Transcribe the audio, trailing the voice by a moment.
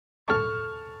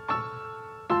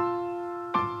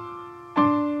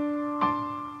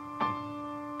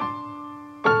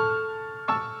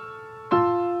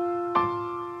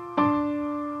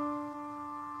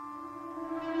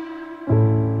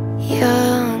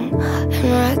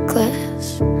and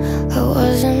reckless. I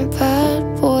was in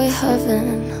bad boy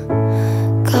heaven.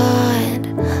 God,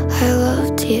 I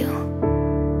loved you.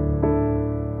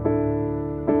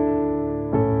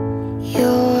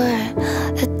 You're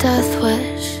a death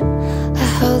wish. I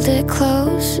held it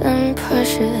close and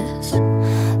precious.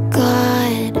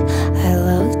 God, I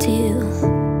loved you.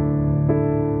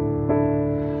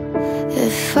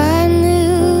 If I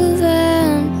knew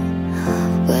then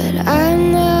what I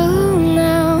know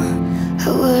now,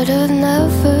 I would have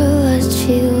never let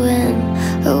you in.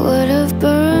 I would have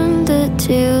burned it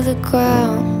to the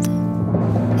ground.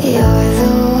 You're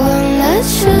the one that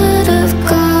should have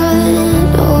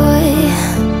gone away.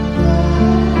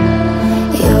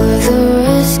 You're the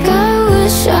risk I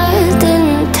wish I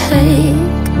didn't take.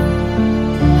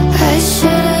 I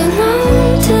should have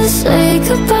known to say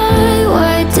goodbye.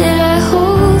 Why did I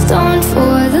hold on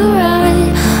for the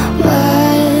ride?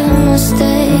 My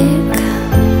mistake.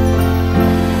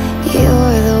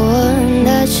 You're the one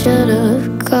that should have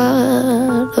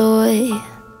got away.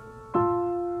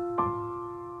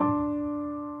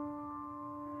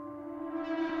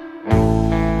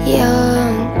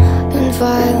 Young and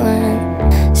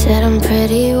violent, said I'm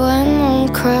pretty when I'm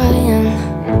crying.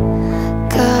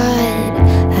 God,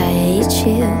 I hate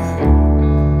you.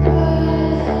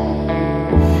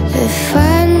 If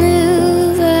I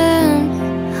knew then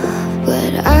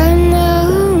what I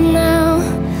know now,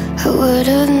 I would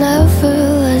have never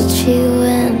let you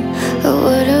in. I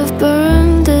would have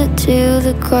burned it to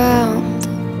the ground.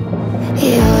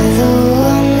 You're the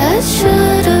one that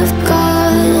should have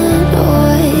gone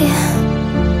away.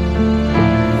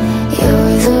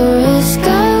 You're the risk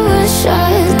I wish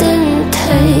I didn't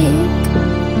take.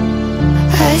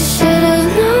 I should have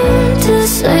known to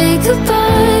say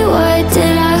goodbye. Why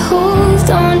did I hold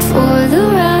on for the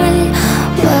ride?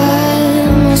 My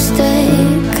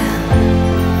mistake.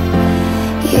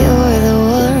 You're the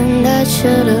one that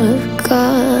should have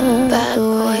gone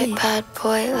away. Bad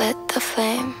boy, lit the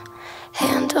flame.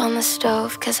 Hand on the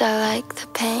stove, cause I like the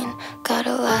pain. Got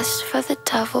a lust for the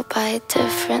devil by a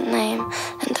different name.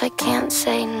 And I can't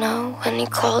say no when he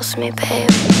calls me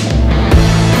babe.